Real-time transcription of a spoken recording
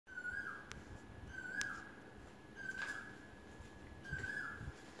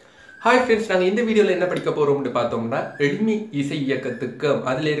Hi friends, நாங்க இந்த வீடியோல என்ன படிக்க போறோம்னு பார்த்தோம்னா எளிமை இசை இயக்கத்துக்கும்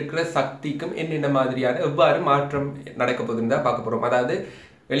அதில் இருக்கிற சக்திக்கும் என்னென்ன மாதிரியான எவ்வாறு மாற்றம் நடக்க போகுதுன்னு தான் பார்க்க போறோம். அதாவது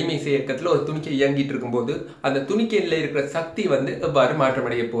எளிமை இசை இயக்கத்துல ஒரு துணிக்கை இயங்கிட்டு இருக்கும்போது அந்த துணிக்கையில இருக்கிற சக்தி வந்து எவ்வாறு மாற்றம்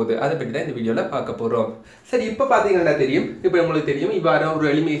அடைய போகுது அதை பற்றி தான் இந்த வீடியோல பார்க்க போறோம். சரி, இப்போ பார்த்தீங்கன்னா தெரியும், இப்போ உங்களுக்கு தெரியும் இவ்வாறு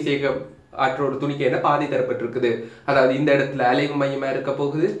ஒரு எளிமை இசை ஆற்ற ஒரு துணிக்கையில பாதி தரப்பட்டிருக்குது. அதாவது இந்த இடத்துல அலைவு மையமா இருக்க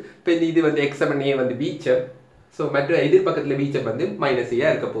போகுது. இப்போ இது வந்து எக்ஸமனே வந்து வீச்சர். ஸோ மற்ற எதிர்பக்கத்தில் வீச்சர் வந்து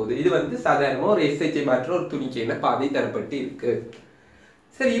மைனஸையாக இருக்க போகுது. இது வந்து சாதாரணமாக ஒரு SHM மாற்ற ஒரு துணிக்கையில பாதி தரப்பட்டு இருக்கு.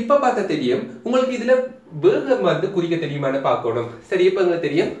 சரி, இப்போ பார்த்தா தெரியும் உங்களுக்கு இதுல வேகம் வந்து குறிக்க தெரியுமான்னு பார்க்கணும். சரி, இப்போ எங்களுக்கு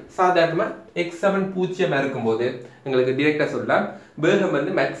தெரியும் சாதாரணமாக x7 பூஜ்ஜியமா இருக்கும்போது எங்களுக்கு டிரெக்டா சொல்லலாம் வேகம்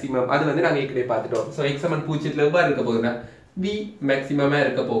வந்து மேக்சிமம். அது வந்து நாங்கள் ஏற்கனவே பார்த்துட்டோம். ஸோ x7 பூஜ்ஜியத்தில் எவ்வாறு இருக்க போகுதுன்னா v மேக்சிமமா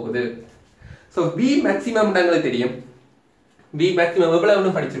இருக்க போகுது. ஸோ v மேக்சிமம் எங்களுக்கு தெரியும். v மேக்சிமம்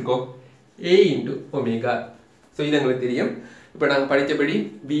எவ்வளவுன்னு படிச்சிருக்கோம், a இன்டு ஒமேகா. ஸோ இது எங்களுக்கு தெரியும். இப்போ நாங்கள் படித்தபடி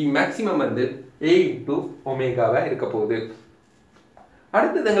v மேக்சிமம் வந்து a இன்டு ஒமேகாவா இருக்க போகுது.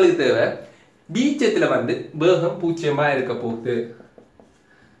 அடுத்தது எங்களுக்கு தேவை வீச்சத்தில் வந்து வேகம் பூஜ்ஜியமா இருக்க போகுது.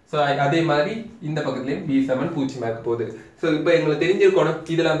 ஸோ அதே மாதிரி இந்த பக்கத்துலையும் v7 பூஜ்ஜியமா இருக்க போகுது. ஸோ இப்போ எங்களுக்கு தெரிஞ்சிருக்கணும்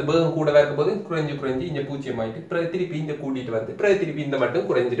இதில் அந்த வேகம் கூடவே இருக்க போது குறைஞ்சு இங்கே பூஜ்ஜியமாயிட்டு பிறகு திருப்பி இங்கே கூட்டிட்டு வந்து பிறகு திருப்பி இந்த மட்டும்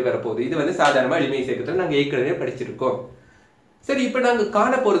குறைஞ்சிட்டு வரப்போகுது. இது வந்து சாதாரணமாக எளிமை சேர்க்கத்தில் நாங்கள் ஏற்கனவே படிச்சிருக்கோம். சரி, இப்போ நாங்கள்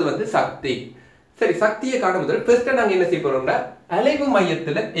காண போகிறது வந்து சக்தி. சரி, சக்தியை காண முதல் ஃபர்ஸ்ட் நாங்கள் என்ன செய்ய போறோம்னா அலைவு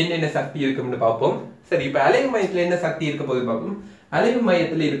மையத்தில் என்னென்ன சக்தி இருக்கும்னு பார்ப்போம். சரி, இப்போ அலைவு மையத்தில் என்ன சக்தி இருக்க போகுது பார்ப்போம். அலைவு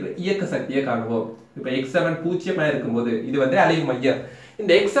மையத்தில் இருக்கிற இயக்க சக்தியை காணுவோம். இப்போ x7 பூஜ்ஜியமா இருக்கும்போது இது வந்து அலைவு மையம்.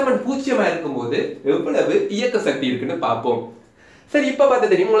 இந்த x7 பூஜ்ஜியமா இருக்கும்போது எவ்வளவு இயக்க சக்தி இருக்குன்னு பார்ப்போம். சரி, இப்போ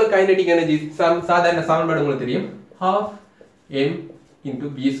பார்த்தா தெரியும் உங்களுக்கு கைனடிக் எனர்ஜி சாதாரண சமன்பாடு உங்களுக்கு தெரியும், 12m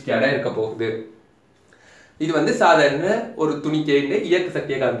 × v² இருக்க போகுது. இது வந்து சாதாரண ஒரு துணிக்கையின் இயக்க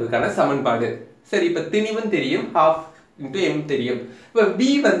சக்தியை காண்பதற்கான சமன்பாடு. சரி, இப்போ திணிவும் தெரியும், 12 × m தெரியும். இப்போ v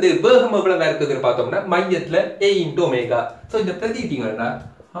வந்து வேகம் எவ்வளவு இருக்குதுன்னு பார்த்தோம்னா மையத்துல a × ஒமேகா. ஸோ இந்த பிரதிட்டீங்கன்னா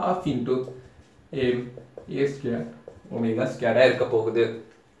 12 × m a² ஒமேகா² இருக்க போகுது.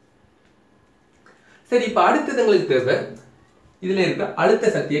 சரி, இப்போ அடுத்தது உங்களுக்கு தேவை இதுல இருக்க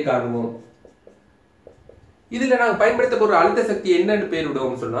அழுத்த சக்தியை காணுவோம். இதுல நாங்க பயன்படுத்த போற அழுத்த சக்தி என்னன்னு பேர்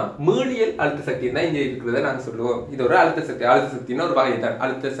விடுவோம்னு சொன்னா மீளியல் அழுத்த சக்தி தான் இங்க இருக்கிறத நாங்க சொல்லுவோம். இது ஒரு அழுத்த சக்தி. அழுத்த சக்தினா ஒரு வகை தான்.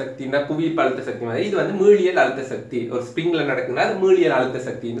 அழுத்த சக்தினா புவியீர்ப்பு அழுத்த சக்தி மாதிரி. இது வந்து மீளியல் அழுத்த சக்தி. ஒரு ஸ்ப்ரிங்ல நடக்குன்னா அது மீளியல் அழுத்த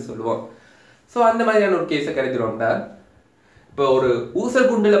சக்தின்னு சொல்லுவோம். ஸோ அந்த மாதிரியான ஒரு கேஸை கருதுறோம்னா இப்போ ஒரு ஊசல்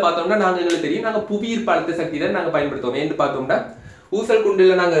குண்டுல பார்த்தோம்னா நாங்க எங்களுக்கு தெரியும் நாங்க புவியீர்ப்பு அழுத்த சக்தி தான் நாங்க பயன்படுத்துவோம். ஏன்னு பார்த்தோம்னா ஊசல்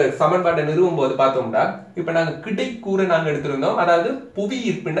குண்டுல நாங்க சமன்பாட்டை நிறுவும் போது பார்த்தோம்னா இப்ப நாங்க கிடைக்கூற நாங்க எடுத்திருந்தோம். அதாவது புவி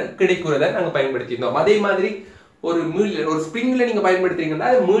ஈர்ப்புன்னா கிடைக்கூறதை நாங்க பயன்படுத்தியிருந்தோம். அதே மாதிரி ஒரு ஸ்ப்ரிங்ல நீங்க பயன்படுத்துறீங்கன்னா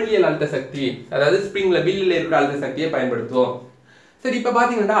அது மீளியல் அழுத்த சக்தி, அதாவது ஸ்ப்ரிங்ல வில்லில் இருக்கிற அழுத்த சக்தியை பயன்படுத்துவோம். சரி, இப்ப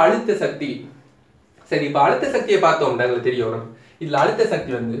பாத்தீங்கன்னா அழுத்த சக்தி. சரி, இப்ப அழுத்த சக்தியை பார்த்தோம்னா எங்களுக்கு தெரியும் இதுல அழுத்த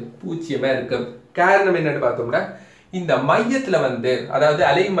சக்தி வந்து பூஜ்ஜியமா இருக்கு. காரணம் என்னன்னு பார்த்தோம்னா இந்த மையத்துல வந்து அதாவது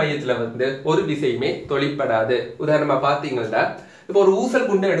அலை மையத்துல வந்து ஒரு திசையுமே தொழிற்படாது. உதாரணமா பாத்தீங்கன்னா இப்போ ஒரு ஊசல்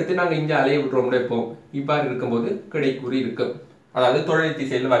குண்டை எடுத்து நாங்க இங்க அலைய விட்டுறோம்னு வைப்போம். இவ்வாறு இருக்கும்போது கிடைக்கூறி இருக்கும். அதாவது தொழில்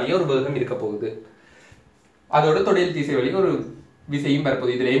திசையில் வழியே ஒரு வேகம் இருக்க போகுது. அதோட தொழில் திசை வழியே ஒரு விசையும்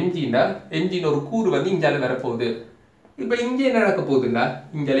வரப்போகுது. இதுல எம்ஜின்னு ஒரு கூறு வந்து இங்கால வரப்போகுது. இப்ப இங்க என்ன நடக்க போகுதுன்னா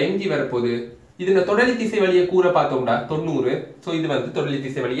இங்க எம்ஜி வரப்போகுது. இதுல தொடலி திசை வழியை கூற பார்த்தோம்னா 90. ஸோ இது வந்து தொடலி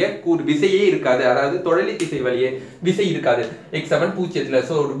திசை வழியே கூறு விசையே இருக்காது. அதாவது தொடலி திசை வழியே விசை இருக்காது x7 பூஜ்ஜியத்துல.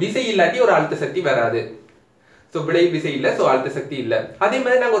 ஸோ ஒரு விசை இல்லாட்டி ஒரு அழுத்த சக்தி வராது. ஸோ விளை விசை இல்லை, ஸோ அழுத்த சக்தி இல்லை. அதே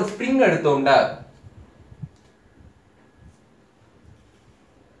மாதிரி நாங்கள் ஒரு ஸ்ப்ரிங் எடுத்தோம்னா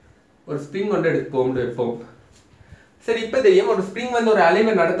ஒரு ஸ்ப்ரிங் ஒன்று எடுப்போம். சரி, இப்போ தெரியும் ஒரு ஸ்ப்ரிங் வந்து ஒரு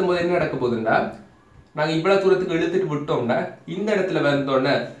அலைவை நடத்தும் போது என்ன நடக்க போகுதுன்னா நாங்கள் இவ்வளவு தூரத்துக்கு இழுத்துட்டு விட்டோம்னா இந்த இடத்துல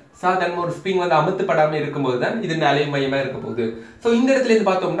வந்தோடனே சாதாரண ஒரு ஸ்ப்ரிங் வந்து அமுத்துப்படாம இருக்கும்போது தான் இது அலை மையமா இருக்க போகுது. ஸோ இந்த இடத்துல இருந்து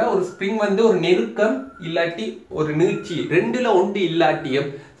பார்த்தோம்னா ஒரு ஸ்ப்ரிங் வந்து ஒரு நெருக்கம் இல்லாட்டி ஒரு நீட்சி ரெண்டுல ஒன்று இல்லாட்டியும்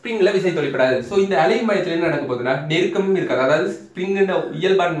ஸ்ப்ரிங்ல விசை தொழிற்படாது. ஸோ இந்த அலை மையத்துல என்ன நடக்க போகுதுன்னா நெருக்கமும் இருக்காது. அதாவது ஸ்ப்ரிங்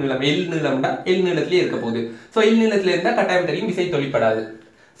இயல்பான நீளம் எல் நீளம்னா எல் நீளத்திலேயே இருக்க போகுது. ஸோ எல் நீளத்துல இருந்தா கட்டாயம் தெரியும் விசை தொழிற்படாது.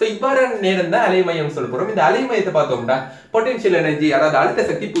 ஸோ இவ்வாறான நேரம் தான் அலை மையம் சொல்ல போறோம். இந்த அலை மையத்தை பார்த்தோம்னா பொட்டன்ஷியல் எனர்ஜி அதாவது அழுத்த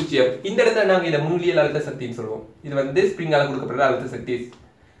சக்தி பூஜ்ஜியம். இந்த இடத்துல நாங்க இதை மூலியல் அழுத்த சக்தின்னு சொல்லுவோம். இது வந்து ஸ்ப்ரிங்கால கொடுக்கப்படுற அழுத்த சக்தி.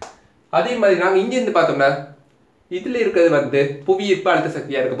 அதே மாதிரி நாங்க இங்க இருந்து பார்த்தோம்னா இதுல இருக்கிறது வந்து புவியீர்ப்பு அழுத்த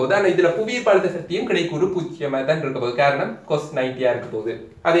சக்தியா இருக்க போகுது. ஆனா இதுல புவியீர்ப்பு அழுத்த சக்தியும் கிடைக்கூறு பூஜ்ஜியமா தான் இருக்க போகுது. காரணம் cos 90 இருக்க போகுது.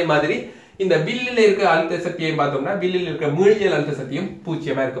 அதே மாதிரி இந்த வில்லில் இருக்க அழுத்த சக்தியை பார்த்தோம்னா வில்லில் இருக்க மீளியல் அழுத்த சக்தியும்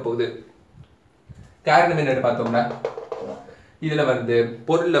பூஜ்ஜியமா இருக்க போகுது. காரணம் என்னன்னு பார்த்தோம்னா இதுல வந்து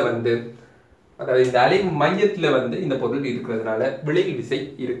பொருள்ல வந்து அதாவது இந்த அலை மையத்துல வந்து இந்த பொருள் இருக்கிறதுனால விளைவு விசை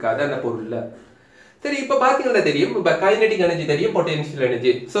இருக்காது அந்த பொருள்ல. சரி, இப்ப பாத்தீங்கன்னா தெரியும் இப்ப கைனடிக் எனர்ஜி தெரியும், பொட்டன்ஷியல்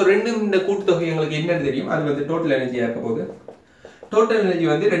எனர்ஜி. சோ ரெண்டும் இந்த கூட்டுத்தொகை உங்களுக்கு என்னன்னு தெரியும், அது வந்து டோட்டல் எனர்ஜியா இருக்க போகுது. டோட்டல் எனர்ஜி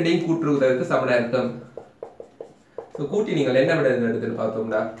வந்து ரெண்டையும் கூட்டுறதுக்கு சமனா இருக்கும். ஸோ கூட்டி நீங்கள் என்ன விட எடுத்துன்னு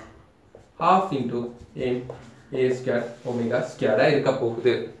பார்த்தோம்னா half into m a square omega square இருக்க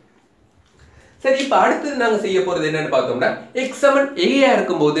போகுது. சரி, இப்போ அடுத்து நாங்க செய்ய போறது என்னன்னு பார்த்தோம்னா x சமன் a ஆ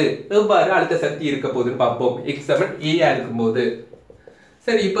இருக்கும்போது எவ்வாறு அழுத்த சக்தி இருக்க போகுதுன்னு பார்ப்போம். x சமன் a ஆ இருக்கும்போது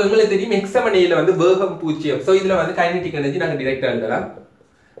சரி, இப்போ உங்களுக்கு தெரியும் x சமன் a ல வந்து வேகம் 0. ஸோ இதுல வந்து கைனடிக் எனர்ஜி நாங்க டைரக்டா எழுதலாம்.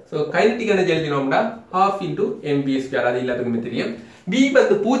 So kinetic energy எழுதினோம்னா half into mv square, அது எல்லாத்துக்குமே தெரியும். v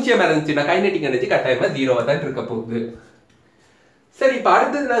வந்து 0 இருந்துச்சுன்னா கைனடிக் எனர்ஜி கட்டாயமா 0 தான் இருக்க போகுது. சரி, இப்போ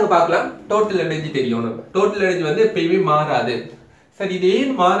அடுத்தது நாங்க பார்க்கலாம் டோட்டல் எனர்ஜி தெரியணும். டோட்டல் எனர்ஜி வந்து எப்பயுமே மாறாது. சரி, இது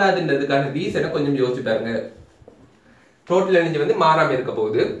ஏன் மாறாதுன்றதுக்கான ரீசனை கொஞ்சம் யோசிச்சு பாருங்க. டோட்டல் எனர்ஜி வந்து மாறாம இருக்க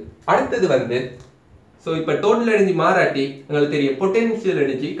போகுது. அடுத்தது வந்து இப்போ டோட்டல் எனர்ஜி மாறாட்டி உங்களுக்கு தெரியும் பொட்டன்ஷியல்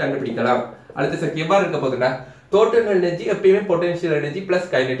எனர்ஜி கண்டுபிடிக்கலாம். அடுத்த சக்தி எவ்வாறு இருக்க போகுதுன்னா டோட்டல் எனர்ஜி எப்பயுமே potential energy plus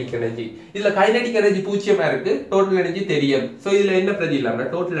kinetic energy. இதுல கைனடிக் எனர்ஜி 0 இருக்கு, டோட்டல் எனர்ஜி தெரியும். ஸோ இதுல என்ன பிரதி இல்லாம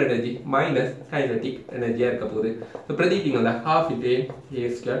டோட்டல் எனர்ஜி மைனஸ் கைனடிக் எனர்ஜியா இருக்க போகுது. So பிரதிட்டீங்கன்னா half into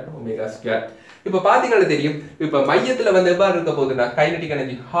a square omega square. இப்போ பாத்தீங்கன்னா தெரியும், இப்போ மையத்துல வந்து எவ்வாறு இருக்க போகுதுன்னா kinetic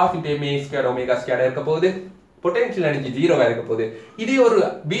energy half into a square omega square இருக்க போகுது. பொட்டன்ஷியல் எனர்ஜி 0 இருக்க போகுது. இதே ஒரு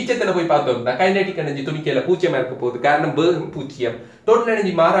பீஜத்துல போய் பார்த்தோம்னா கைனடிக் எனர்ஜி துணிக்கையில 0 இருக்க போகுது. காரணம் வேகம் 0. டோட்டல்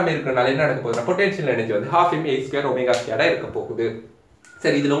எனர்ஜி மாறாம இருக்கறனால என்ன நடக்க போகுதுன்னா பொட்டன்ஷியல் எனர்ஜி வந்து half m a square omega square இருக்க போகுது.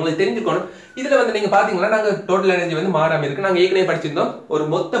 சரி, இதுல உங்களுக்கு தெரிஞ்சுக்கணும். இதுல வந்து நீங்க பாத்தீங்கன்னா நாங்க டோட்டல் எனர்ஜி வந்து மாறாம இருக்கு. நாங்க ஏற்கனவே படிச்சிருந்தோம் ஒரு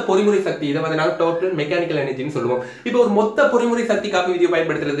மொத்த பொறிமுறை சக்தி. இதை வந்து நாங்க டோட்டல் மெக்கானிக்கல் எனர்ஜின்னு சொல்லுவோம். இப்போ ஒரு மொத்த பொறிமுறை சக்தி காப்பு விதியை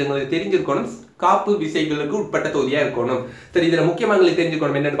பயன்படுத்துறது உங்களுக்கு தெரிஞ்சிருக்கணும். காப்பு விசைகளுக்கு உட்பட்ட தொகுதியா இருக்கணும். சரி, இதுல முக்கியமா உங்களுக்கு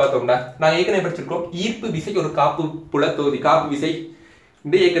தெரிஞ்சுக்கணும் என்னன்னு பார்த்தோம்னா நாங்க ஏற்கனவே படிச்சிருக்கோம் ஈர்ப்பு விசை ஒரு காப்பு புல தொகுதி. காப்பு விசை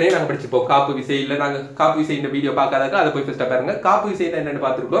இந்த ஏற்கனவே நாங்க படிச்சிருப்போம். காப்பு விசை இல்ல, நாங்க காப்பு விசை இந்த வீடியோ பார்க்காதாக்க அதை போய் ஃபர்ஸ்டா பாருங்க. காப்பு விசை என்னன்னு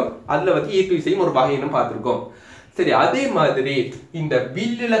பார்த்திருக்கோம். அதுல வந்து ஈர்ப்பு விசையும் ஒரு வகையினும் பார்த்திருக்கோம். சரி, அதே மாதிரி இந்த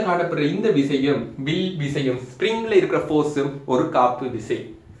வில்லுல காணப்படுற இந்த விசையும் வில் விசையும் ஸ்ப்ரிங்ல இருக்கிற ஃபோர்ஸும் ஒரு காப்பு விசை.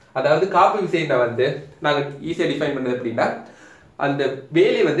 அதாவது காப்பு விசைன்னா வந்து நாங்க ஈஸியா டிஃபைன் பண்ணது அப்படின்னா அந்த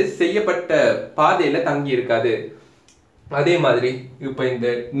வேலை வந்து செய்யப்பட்ட பாதையில தங்கி இருக்காது. அதே மாதிரி இப்ப இந்த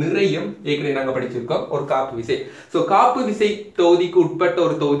நிறையும் ஏற்கனவே நாங்க படிச்சிருக்கோம் ஒரு காப்பு விசை. சோ காப்பு விசை தொகுதிக்கு உட்பட்ட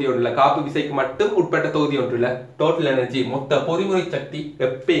ஒரு தொகுதி ஒன்று இல்ல, காப்பு விசைக்கு மட்டும் உட்பட்ட தொகுதி ஒன்று இல்ல. டோட்டல் எனர்ஜி மொத்த பொறிமுறை சக்தி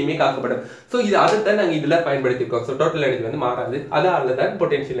எப்பயுமே காக்கப்படும். சோ இது அதைத்தான் நாங்க இதுல பயன்படுத்திருக்கோம். சோ டோட்டல் எனர்ஜி வந்து மாறாது. அதாலதான்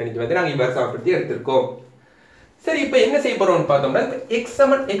பொட்டன்ஷியல் எனர்ஜி வந்து நாங்க இவ்வாறு சமப்படுத்தி எடுத்திருக்கோம். சரி, இப்ப என்ன செய்ய போறோம்னு பார்த்தோம்னா x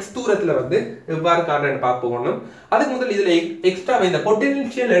சமன் x தூரத்துல வந்து எவ்வாறு காரணம் பார்ப்போம். அதுக்கு முதல் இதுல எக்ஸ்ட்ரா இந்த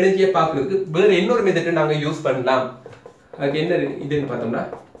பொட்டன்ஷியல் எனர்ஜியை பார்க்கறதுக்கு வேற இன்னொரு மெத்தட் நாங்க யூஸ் பண்ணலாம். அதுக்கு என்ன இதுன்னு பார்த்தோம்னா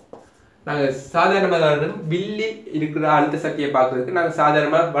நாங்க சாதாரணமாக வில்லில் இருக்கிற அழுத்த சக்தியை பார்க்கறதுக்கு நாங்க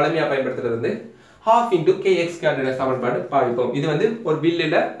சாதாரணமா வலிமையா பயன்படுத்துறது வந்து half into kx square சமன்பாடு பாவிப்போம். இது வந்து ஒரு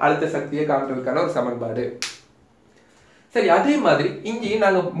வில்லில அழுத்த சக்தியை காண்றதுக்கான ஒரு சமன்பாடு. சரி, அதே மாதிரி இங்கேயும்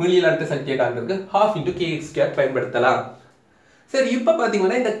நாங்க மீளியல் அழுத்த சக்தியை காண்றதுக்கு half into kx square பயன்படுத்தலாம். சரி, இப்ப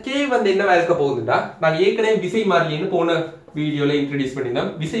பாத்தீங்கன்னா இந்த k வந்து என்னவா இருக்க போகுதுன்னா நாங்க ஏற்கனவே விசை மாறிலின்னு போன வீடியோல இன்ட்ரோடியூஸ்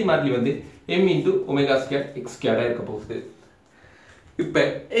பண்ணியிருந்தோம். விசை மாறிலி வந்து m into omega square x square இருக்க போகுது. இப்ப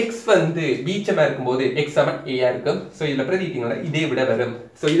x வந்து பீச்சமா இருக்கும்போது x சமன் a ஆ இருக்கும். சோ இதுல பிரதிட்டீங்கன்னா இதே விட வரும்.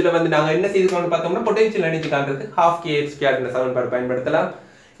 சோ இதுல வந்து நாங்க என்ன செய்யறோம்னு பார்த்தோம்னா potential energy காண்றதுக்கு half kx square என்ற சமன்பாடு பயன்படுத்தலாம்.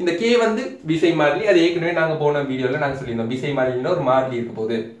 இந்த k வந்து விசை மாறிலி. அது ஏற்கனவே நாங்க போன வீடியோல நாங்க சொல்லியிருந்தோம் விசை மாறிலின்னு ஒரு மாறிலி இருக்க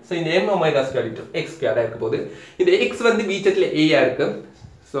போகுது. சோ இந்த m omega square into x square இருக்க போகுது. இந்த x வந்து பீச்சத்துல a ஆ இருக்கு.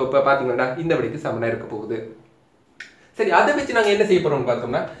 சோ இப்ப பாத்தீங்கன்னா இந்த விடைக்கு சமனா இருக்க போகுது. சரி, அதை வச்சு நாங்க என்ன செய்ய போறோம்னு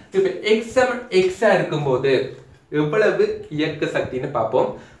பார்த்தோம்னா இப்ப x சமன் x ஆ இருக்கும்போது எவ்வளவு இயக்க சக்தின்னு பார்ப்போம்.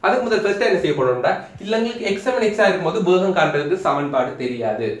 அதுக்கு முதல் ஃபர்ஸ்ட் என்ன செய்ய போறோம்னா இல்லங்களுக்கு x சமன் x ஆ இருக்கும்போது வேகம் காண்றதுக்கு சமன்பாடு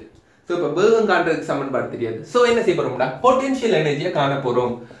தெரியாது. சோ இப்ப வேகம் காண்றதுக்கு சமன்பாடு தெரியாது. சோ என்ன செய்ய போறோம்னா பொட்டன்ஷியல் எனர்ஜியை காண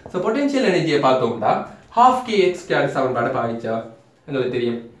போறோம். சோ பொட்டன்ஷியல் எனர்ஜியை பார்த்தோம்னா half kx square சமன்பாடு பாவிச்சா உங்களுக்கு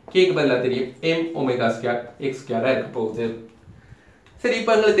தெரியும் k க்கு பதிலா தெரியும் m omega square x square இருக்க போகுது. சரி,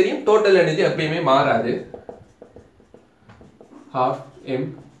 இப்ப உங்களுக்கு தெரியும் டோட்டல் எனர்ஜி எப்பயுமே மாறாது. half m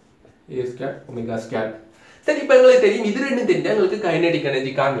a square omega square. சரி, இப்ப உங்களுக்கு தெரியும் இது ரெண்டும் தெரிஞ்சா உங்களுக்கு கைனடிக்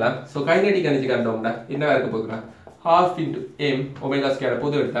எனர்ஜி காணலாம். சோ கைனடிக் எனர்ஜி காண்றோம்னா என்னவா இருக்க போகுதுன்னா half into m omega square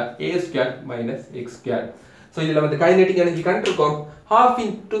பொது எடுத்தா a square minus x square. So இதுல வந்து kinetic energy கண்டிருக்கோம் half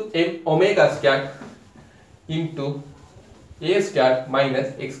into m omega square into a square minus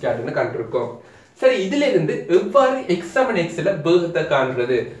x square ன்னு கண்டிருக்கோம். சரி, இதுல இருந்து எவ்வாறு x சமன் x ல வேகத்தை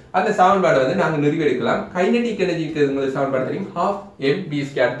காண்றது அந்த சமன்பாடு வந்து நாங்க நிறுவி எடுக்கலாம். கைனடிக் எனர்ஜிக்கு உங்களுக்கு சமன்பாடு தெரியும் half m b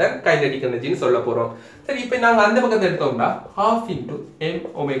square தான் கைனடிக் எனர்ஜின்னு சொல்ல போறோம். சரி, இப்போ நாங்க அந்த பக்கத்தை எடுத்தோம்னா half into m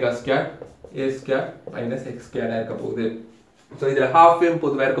omega square a square minus x square இருக்க போகுது. சோ இதுல half m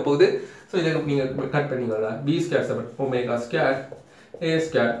பொதுவா இருக்க போகுது. சோ இத நீங்க கட் பண்ணீங்களா b square Saman omega square a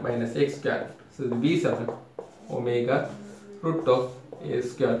square minus x square. So இது b Saman omega root of a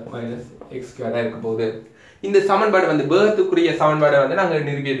square minus x square இருக்க போகுது. இந்த சமன்பாடு வந்து பேர்த்துக்குரிய சமன்பாடை வந்து நாங்க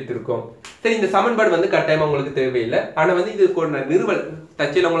நிறுவி எடுத்திருக்கோம். சரி, இந்த சமன்பாடு வந்து கட்டாயமா உங்களுக்கு தேவையில்லை. ஆனா வந்து இது நிறுவல்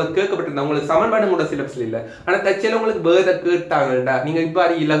தச்சையில உங்களுக்கு கேட்கப்பட்டிருந்தா உங்களுக்கு சமன்பாடு கூட சிலபஸ்ல இல்லை. ஆனா தச்சையில உங்களுக்கு பேர்தை கேட்டாங்கடா நீங்க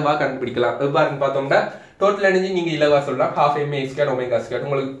இவ்வாறு இலகுவா கண்டுபிடிக்கலாம். எவ்வாறுன்னு பார்த்தோம்னா டோட்டல் எனர்ஜி நீங்க இலகுவா சொல்லலாம் half ma square omega square.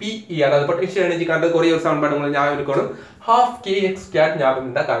 உங்களுக்கு PE அதாவது பொட்டன்ஷியல் எனர்ஜி காண்றது ஒரே ஒரு சமன்பாடு உங்களுக்கு ஞாபகம் இருக்கணும். half kx square ஞாபகம்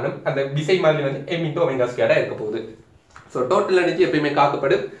இருந்தா காணும். அந்த விசை மாதிரி வந்து m into omega square இருக்க போகுது. ஸோ டோட்டல் எனர்ஜி எப்பயுமே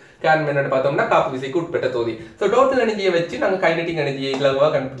காக்கப்படும். காரணம் என்னன்னு பார்த்தோம்னா காப்பு விசைக்கு உட்பட்ட தொகுதி. ஸோ டோட்டல் எனர்ஜியை வச்சு நாங்கள் கைனடிக் எனர்ஜியை இலகுவா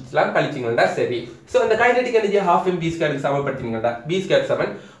கண்டுபிடிச்சலாம். கழிச்சிங்கன்னா சரி. ஸோ அந்த கைனடிக் எனர்ஜியை half m b square சமப்படுத்தினீங்கன்னா b square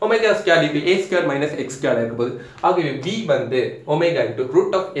Saman omega square into a square minus x square இருக்க போகுது. ஆகவே b வந்து omega into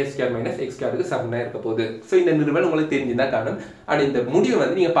root of a square minus x square சமனா இருக்க போகுது. ஸோ இந்த நிறுவனம் உங்களுக்கு தெரிஞ்சுதான் காணும். ஆனால் இந்த முடிவு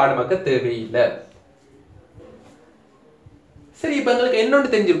வந்து நீங்க பாடமாக்க தேவையில்லை. சரி, இப்போ எங்களுக்கு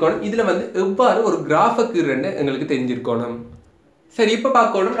என்னொன்று தெரிஞ்சிருக்கணும், இதுல வந்து எவ்வாறு ஒரு கிராஃபுக்குன்னு எங்களுக்கு தெரிஞ்சிருக்கணும். சரி, இப்போ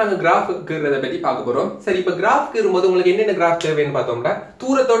பார்க்கணும் நாங்கள் கிராஃபுக்குறதை பற்றி பார்க்க போகிறோம். சரி, இப்போ கிராஃப்க்கு இருக்கும்போது உங்களுக்கு என்னென்ன கிராஃப் தேவைன்னு பார்த்தோம்னா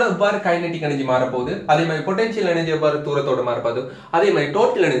தூரத்தோட எவ்வாறு கைனடிக் எனர்ஜி மாறப்போகுது, அதே மாதிரி பொட்டன்ஷியல் எனர்ஜி எவ்வாறு தூரத்தோட மாறப்போகுது, அதே மாதிரி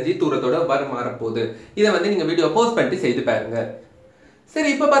டோட்டல் எனர்ஜி தூரத்தோட எவ்வாறு மாறப்போகுது. இதை வந்து நீங்கள் வீடியோ போஸ்ட் பண்ணிட்டு செய்து பாருங்க. சரி,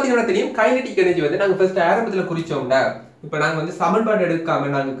 இப்போ பார்த்தீங்கன்னா தெரியும் கைனடிக் எனர்ஜி வந்து நாங்கள் ஃபர்ஸ்ட் ஆரம்பத்தில் குறிச்சோம்னா இப்போ நாங்கள் வந்து சமன்பாடு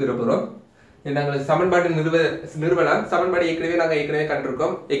எடுக்காமல் நாங்கள் கீற போகிறோம். நாங்கள் சமன்பாடு நிறுவலாம். சமன்பாடு ஏற்கனவே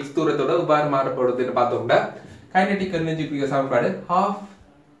கண்டிருக்கோம். எக்ஸ் தூரத்தோட எவ்வாறு மாறப்படுதுன்னு பார்த்தோம்னா கைனடிக் எனர்ஜிக்கு சமன்பாடு half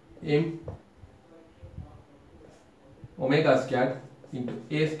m omega square into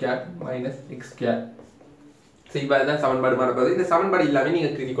a square minus x square. சரி, இப்போ அதுதான் சமன்பாடு மாறப்போகுது. இந்த சமன்பாடு இல்லாமல்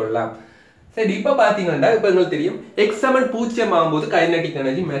நீங்கள் கிரிக்கி கொள்ளலாம். சரி, இப்போ பார்த்தீங்கன்னா இப்போ உங்களுக்கு தெரியும் x சமன் 0 ஆகும்போது கைனடிக்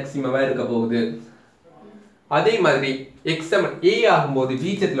எனர்ஜி மேக்ஸிமமாக இருக்க போகுது. அதே மாதிரி x சமன் a ஆகும்போது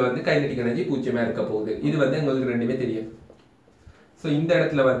வீச்சத்தில் வந்து கைனடிக் எனர்ஜி 0 இருக்க போகுது. இது வந்து உங்களுக்கு ரெண்டுமே தெரியும். ஸோ இந்த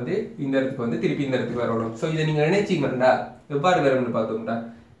இடத்துல வந்து இந்த இடத்துக்கு வந்து திருப்பி இந்த இடத்துக்கு வரணும். ஸோ இதை நீங்கள் நினைச்சிங்கன்னா எவ்வாறு வரணும்னு பார்த்தோம்னா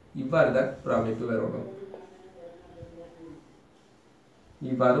இவ்வாறு தான் ஒரு அமைப்பு வரணும்.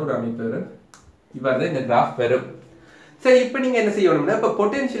 இவ்வாறு ஒரு அமைப்பு வரும். இவ்வாறு தான் இந்த கிராஃப் வரும். சரி, இப்போ நீங்கள் என்ன செய்யணும்னா இப்போ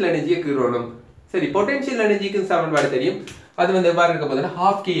பொட்டன்ஷியல் எனர்ஜியை கீறணும். சரி, பொட்டன்ஷியல் எனர்ஜிக்கு சமன்பாடு தெரியும். அது வந்து எவ்வாறு இருக்க போகுதுன்னா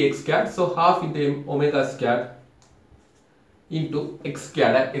half kx square. So half into omega square into x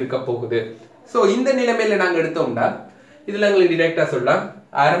square இருக்க போகுது. ஸோ இந்த நிலைமையில நாங்கள் எடுத்தோம்னா இதுல உங்களுக்கு டைரக்டா சொல்லலாம்.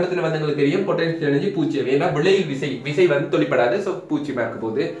 ஆரம்பத்துல வந்து உங்களுக்கு தெரியும் பொட்டன்ஷியல் எனர்ஜி 0. ஏன்னா விளைவு விசை வந்து தொழிப்படாது. ஸோ 0 இருக்க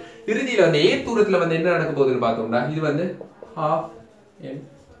போகுது. இறுதியில் வந்து ஏ தூரத்துல வந்து என்ன நடக்க போகுதுன்னு பார்த்தோம்னா இது வந்து half m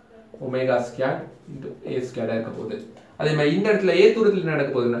omega square into a square இருக்க போகுது. அதே மாதிரி இந்த இடத்துல ஏ தூரத்துல என்ன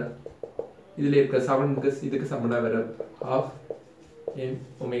நடக்க போகுதுன்னா இதுல இருக்க சமனுக்கு இதுக்கு சமனா வரும் half m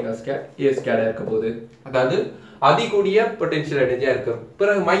omega square a square இருக்க போகுது. அதாவது அதிகூடிய பொட்டன்ஷியல் எனர்ஜியா இருக்கும்.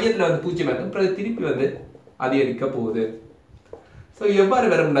 பிறகு மையத்துல வந்து 0 இருக்கும். பிறகு திருப்பி வந்து அதிகரிக்க போகுது. ஸோ எவ்வாறு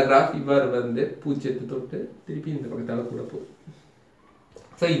வரும்னா கிராஃப் இவ்வாறு வந்து 0 தொட்டு திருப்பி இந்த பக்கத்தால் கூட போகுது.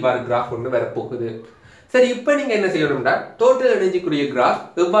 ஸோ இவ்வாறு கிராஃப் ஒன்று வரப்போகுது. சரி, இப்போ நீங்கள் என்ன செய்யணும்னா டோட்டல் எனர்ஜிக்குரிய கிராஃப்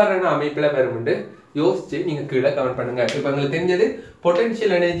எவ்வாறான அமைப்பில் வரும்னு யோசிச்சு நீங்கள் கீழே கமெண்ட் பண்ணுங்க. இப்போ உங்களுக்கு தெரிஞ்சது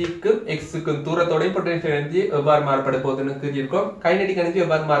பொட்டன்ஷியல் எனர்ஜிக்கும் எக்ஸுக்கும் தூரத்தோட பொட்டன்ஷியல் எனர்ஜி எவ்வாறு மாறுபட போகுதுன்னு கூறியிருக்கோம். கைனடிக் எனர்ஜி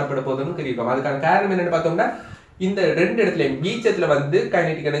எவ்வாறு மாறுபட போகுதுன்னு கூறியிருக்கோம். அதுக்கான காரணம் என்னன்னு பார்த்தோம்னா இந்த ரெண்டு இடத்துலையும் பீச்சத்துல வந்து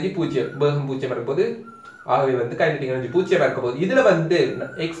கைனடிக் எனர்ஜி 0 வேகம் 0 வரும்போது ஆகவே வந்து கைனடிக் எனர்ஜி 0 இருக்க போகுது. இதுல வந்து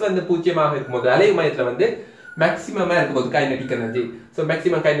எக்ஸ் வந்து 0 இருக்கும்போது அலைவு மையத்துல வந்து மேக்ஸிமமா இருக்க போகுது kinetic energy. So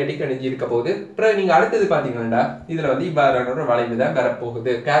maximum kinetic energy இருக்க போகுது. அப்புறம் நீங்க அடுத்தது பாத்தீங்கன்னா இதுல வந்து இவ்வாறான ஒரு வளைவு தான்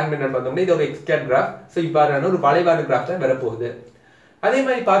வரப்போகுது. காரணம் என்னன்னு பார்த்தோம்னா இது ஒரு எக்ஸ்கேட் கிராஃப். ஸோ இவ்வாறான ஒரு வளைவான கிராஃப் தான் வரப்போகுது. அதே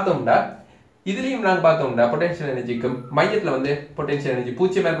மாதிரி பார்த்தோம்னா இதுலயும் நாங்க பார்த்தோம்னா பொட்டன்ஷியல் எனர்ஜிக்கும் மையத்துல வந்து பொட்டன்ஷியல் எனர்ஜி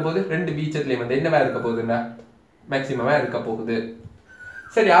 0 இருக்க போகுது. ரெண்டு பீச்சத்துலயும் வந்து என்னவா இருக்க போகுதுன்னா மேக்ஸிமமா இருக்க போகுது.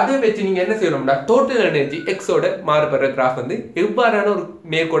 சரி, அதை வச்சு நீங்க என்ன செய்யணும்னா டோட்டல் எனர்ஜி எக்ஸோட மாறுபடுற கிராஃப் வந்து எவ்வாறான ஒரு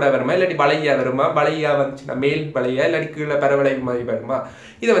நேர்கோடா வருமா இல்லாட்டி வளையா வருமா, வளையா வந்துச்சுன்னா மேல் வளையா இல்லாட்டி கீழே பரவளைவு மாதிரி வருமா,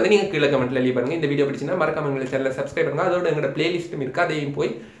 இதை வந்து நீங்க கீழே கமெண்ட்ல லீவ் பண்ணுங்க. இந்த வீடியோ பிடிச்சுன்னா மறக்காம எங்களை சேனலை சப்ஸ்கிரைப் பண்ணுங்க. அதோட எங்களோட பிளேலிஸ்ட்டும் இருக்கு, அதையும்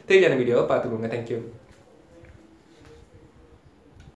போய் தேவையான வீடியோவை பார்த்துக்கோங்க. தேங்க்யூ.